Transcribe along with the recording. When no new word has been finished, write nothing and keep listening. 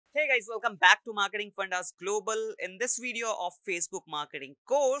Hey guys, welcome back to Marketing Fundas Global. In this video of Facebook marketing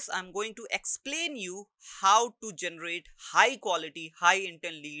course, I'm going to explain you how to generate high quality, high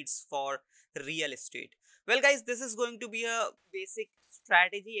intent leads for real estate. Well guys, this is going to be a basic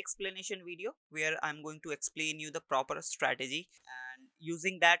strategy explanation video where I'm going to explain you the proper strategy, and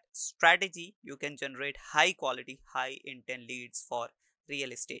using that strategy you can generate high quality, high intent leads for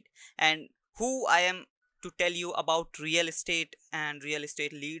real estate. And who I am to tell you about real estate and real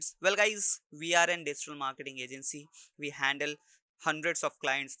estate leads? Well guys, we are a digital marketing agency. We handle hundreds of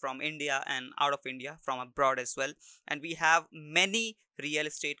clients from India and out of India, from abroad as well. And we have many real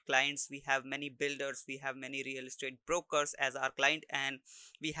estate clients, we have many builders, we have many real estate brokers as our client, and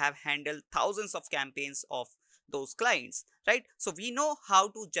we have handled thousands of campaigns of those clients, right? So we know how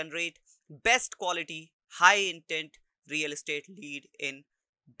to generate best quality, high intent real estate lead in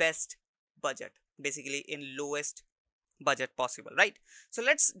best budget, basically in lowest budget possible, right? So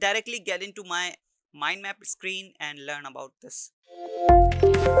let's directly get into my mind map screen and learn about this.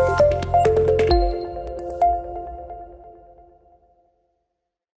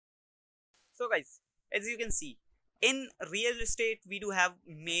 So guys, as you can see, in real estate we do have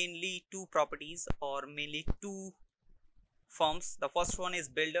mainly two properties, or mainly two firms. The first one is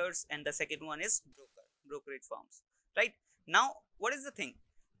builders and the second one is brokerage firms, right? Now what is the thing?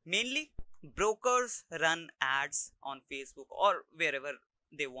 Mainly brokers run ads on Facebook or wherever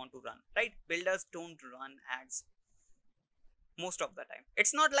they want to run, right? Builders don't run ads most of the time.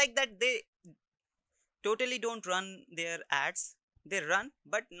 It's not like that they totally don't run their ads, they run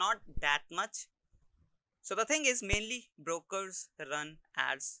but not that much. So the thing is, mainly brokers run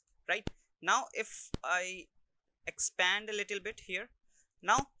ads, right? Now if I expand a little bit here,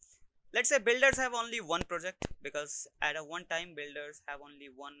 now let's say builders have only one project, because at a one time builders have only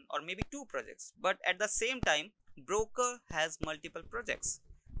one or maybe two projects, but at the same time broker has multiple projects,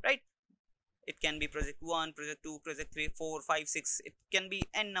 right? It can be project 1, project 2, project 3, 4, 5, 6. It can be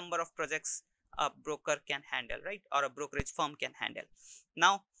n number of projects a broker can handle, right? Or a brokerage firm can handle.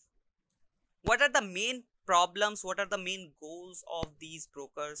 Now what are the main problems, what are the main goals of these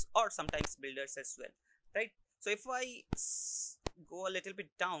brokers or sometimes builders as well, right? So if I go a little bit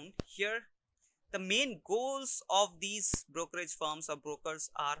down here, the main goals of these brokerage firms or brokers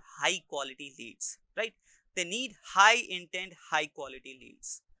are high quality leads, right? They need high intent, high quality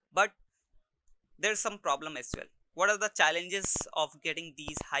leads, but there's some problem as well. What are the challenges of getting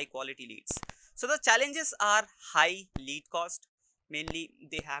these high quality leads? So the challenges are high lead cost. Mainly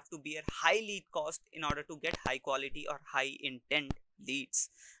they have to bear high lead cost in order to get high quality or high intent leads,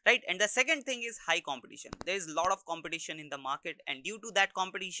 right? And the second thing is high competition. There is a lot of competition in the market, and due to that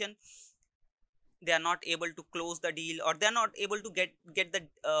competition they are not able to close the deal, or they are not able to get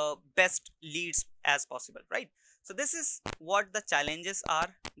the best leads as possible, right? So this is what the challenges are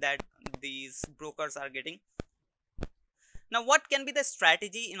that these brokers are getting. Now what can be the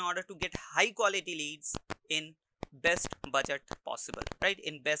strategy in order to get high quality leads in best budget possible, right?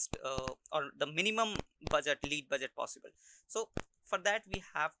 In best or the minimum budget lead budget possible. So for that we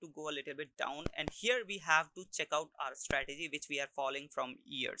have to go a little bit down, and here we have to check out our strategy which we are following from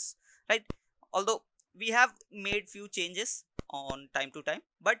years, right? Although we have made few changes on time to time,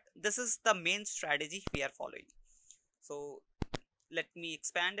 but this is the main strategy we are following. So let me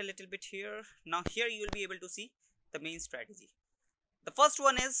expand a little bit here. Now here you will be able to see the main strategy. The first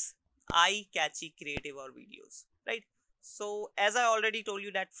one is eye catchy creative or videos, right? So as I already told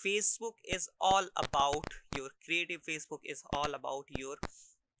you that Facebook is all about your creative, Facebook is all about your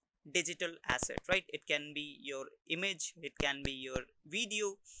digital asset, right? It can be your image, it can be your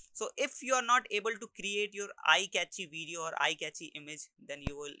video. So if you are not able to create your eye catchy video or eye catchy image, then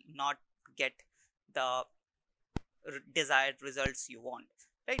you will not get the desired results you want,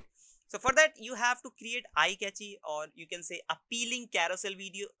 right? So for that you have to create eye catchy, or you can say appealing carousel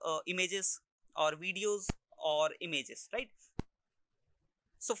video images or videos or images, right?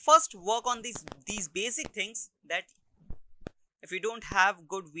 So first work on these basic things, that if you don't have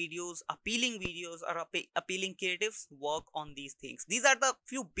good videos, appealing videos or appealing creatives, work on these things. These are the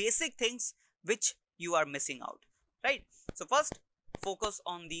few basic things which you are missing out, right? So first focus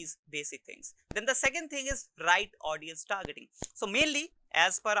on these basic things. Then the second thing is right audience targeting. So mainly,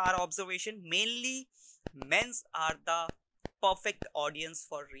 as per our observation, mainly men's are the perfect audience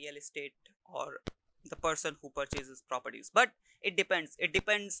for real estate or the person who purchases properties, but it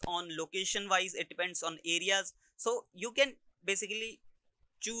depends on location wise, it depends on areas. So you can basically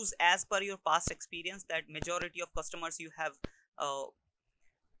choose as per your past experience, that majority of customers you have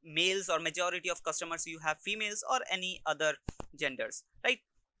males, or majority of customers you have females, or any other genders, right?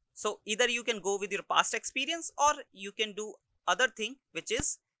 So either you can go with your past experience, or you can do other thing, which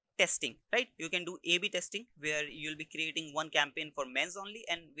is testing, right? You can do A/B testing where you'll be creating one campaign for men's only,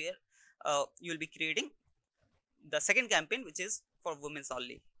 and where you'll be creating the second campaign which is for women's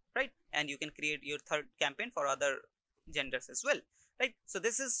only, right? And you can create your third campaign for other genders as well, right? So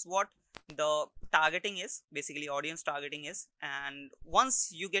this is what the targeting is, basically audience targeting is. And once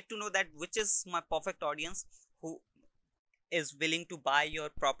you get to know that which is my perfect audience who is willing to buy your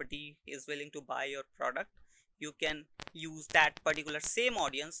property, is willing to buy your product, you can use that particular same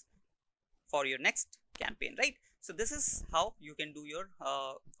audience for your next campaign, right? So this is how you can do your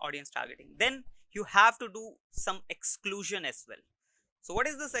audience targeting. Then you have to do some exclusion as well. So what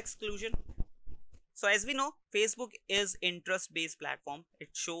is this exclusion? So as we know, Facebook is interest based platform. It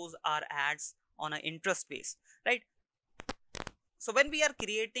shows our ads on an interest base, right? So when we are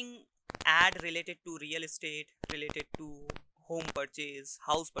creating ad related to real estate, related to home purchase,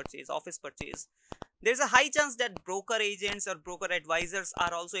 house purchase, office purchase, there's a high chance that broker agents or broker advisors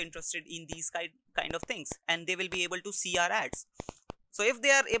are also interested in these kind of things, and they will be able to see our ads. So if they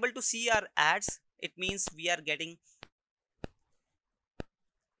are able to see our ads, it means we are getting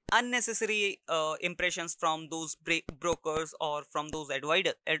unnecessary impressions from those brokers or from those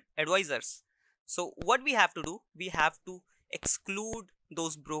advisors. So what we have to do, we have to exclude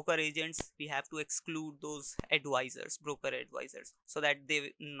those broker agents, we have to exclude those advisors, broker advisors, so that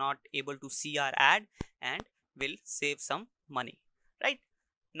they not able to see our ad and will save some money, right?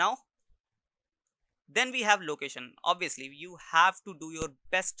 Now then we have location. Obviously you have to do your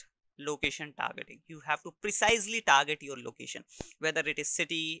best location targeting. You have to precisely target your location, whether it is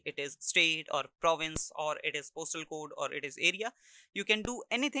city, it is state or province, or it is postal code, or it is area. You can do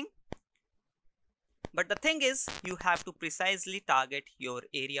anything, but the thing is you have to precisely target your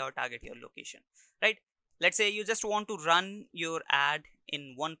area or target your location, right? Let's say you just want to run your ad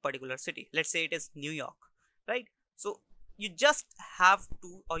in one particular city. Let's say it is New York, right? So you just have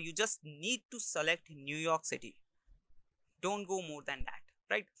to, or you just need to select New York City. Don't go more than that,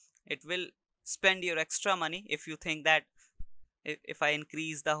 right? It will spend your extra money if you think that if I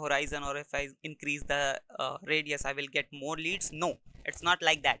increase the horizon or if I increase the radius, I will get more leads. No, it's not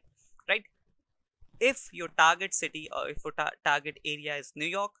like that, right? If your target city or if your target area is New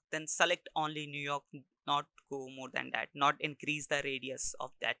York, then select only New York, not go more than that, not increase the radius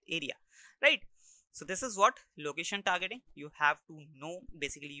of that area, right? So this is what location targeting. You have to know,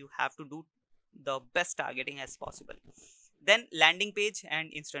 basically you have to do the best targeting as possible. Then landing page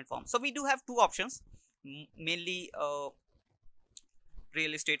and instant form. So we do have two options, mainly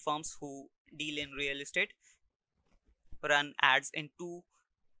real estate firms who deal in real estate run ads in two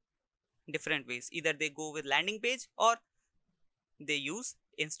different ways. Either they go with landing page or they use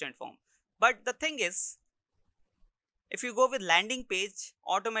instant form. But the thing is, if you go with landing page,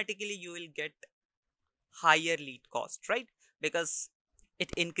 automatically you will get higher lead cost, right? Because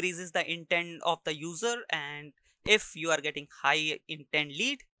it increases the intent of the user, and if you are getting high intent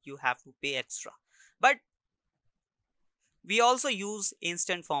lead, you have to pay extra. But we also use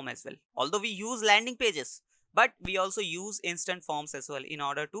instant form as well. Although we use landing pages, but we also use instant forms as well in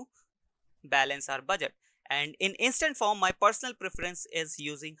order to balance our budget. And in instant form, my personal preference is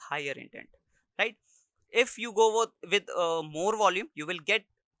using higher intent, right? If you go with more volume, you will get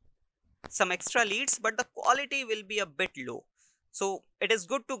some extra leads, but the quality will be a bit low. So it is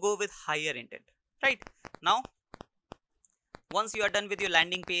good to go with higher intent, right? Now once you are done with your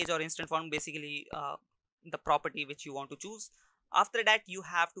landing page or instant form, basically the property which you want to choose, after that you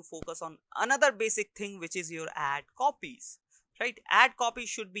have to focus on another basic thing, which is your ad copies, right? Ad copy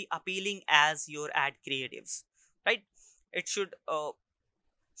should be appealing as your ad creatives, right? It should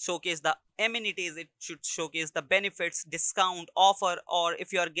showcase the amenities, it should showcase the benefits, discount, offer, or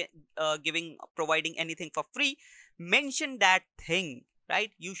if you are providing anything for free, mention that thing,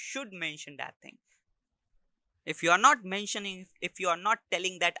 right? You should mention that thing. If you are not mentioning, if you are not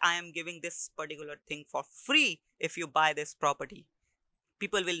telling that I am giving this particular thing for free if you buy this property,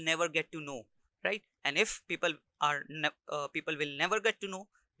 people will never get to know, right? And if people will never get to know,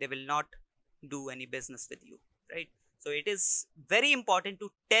 they will not do any business with you, right? So it is very important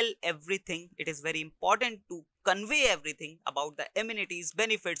to tell everything. It is very important to convey everything about the amenities,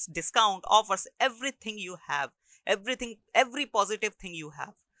 benefits, discount, offers, everything you have, every positive thing you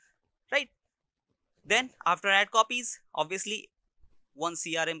have, right? Then after ad copies, obviously one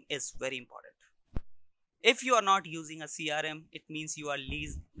CRM is very important. If you are not using a CRM, it means you are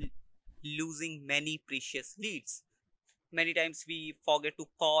losing many precious leads. Many times we forget to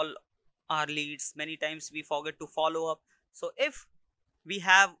call our leads, many times we forget to follow up. So if we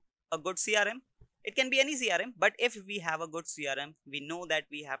have a good CRM, it can be any CRM, but if we have a good CRM, we know that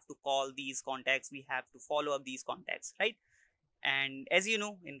we have to call these contacts, we have to follow up these contacts, right? And as you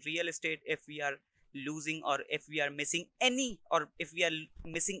know, in real estate, if we are losing, or if we are missing any, or if we are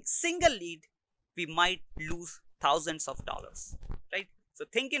missing single lead, we might lose thousands of dollars, right? So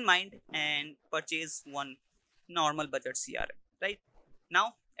think in mind and purchase one normal budget CRM, right?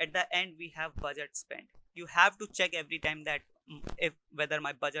 Now at the end we have budget spent. You have to check every time that if whether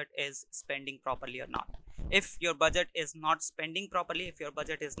my budget is spending properly or not. If your budget is not spending properly, if your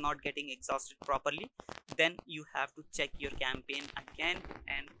budget is not getting exhausted properly, then you have to check your campaign again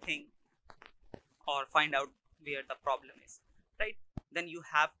and think or find out where the problem is, right? Then you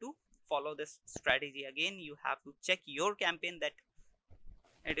have to follow this strategy again. You have to check your campaign that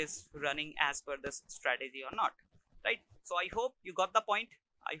it is running as per this strategy or not, right? So I hope you got the point.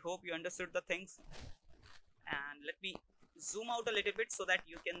 I hope you understood the things. And let me zoom out a little bit so that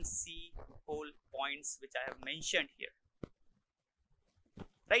you can see whole points which I have mentioned here,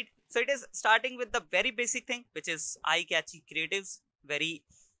 right? So it is starting with the very basic thing, which is eye-catchy creatives, very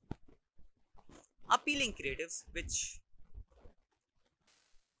appealing creatives, which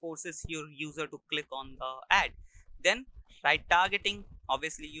forces your user to click on the ad. Then right targeting,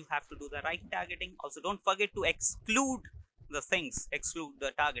 obviously you have to do the right targeting. Also don't forget to exclude the things, exclude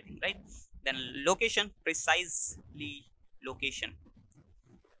the targeting, right? Then location, precisely location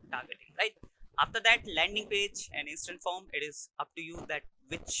targeting, right? After that, landing page and instant form, it is up to you that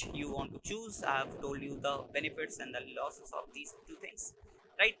which you want to choose. I have told you the benefits and the losses of these two things,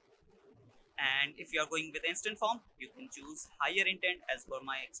 right? And if you are going with instant form, you can choose higher intent. As per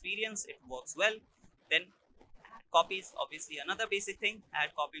my experience, it works well. Then ad copies, obviously another basic thing. Ad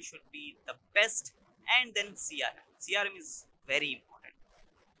copy should be the best. And then CRM. CRM is very important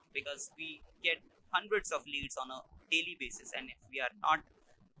because we get hundreds of leads on a daily basis, and if we are not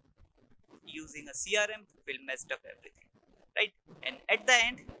using a CRM, we'll mess up everything, right? And at the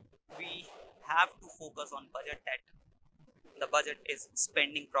end, we have to focus on budget, that the budget is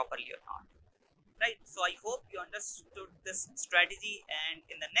spending properly or not, right? So I hope you understood this strategy, and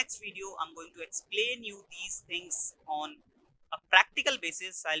in the next video I'm going to explain you these things on a practical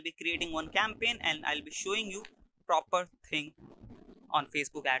basis. I'll be creating one campaign and I'll be showing you proper thing on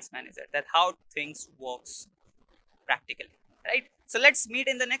Facebook Ads Manager, that how things works practically, right? So let's meet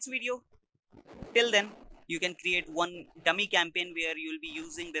in the next video. Till then, you can create one dummy campaign where you'll be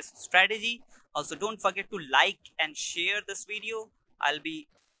using this strategy. Also don't forget to like and share this video. I'll be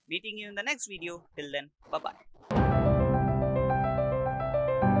meeting you in the next video. Till then, bye bye.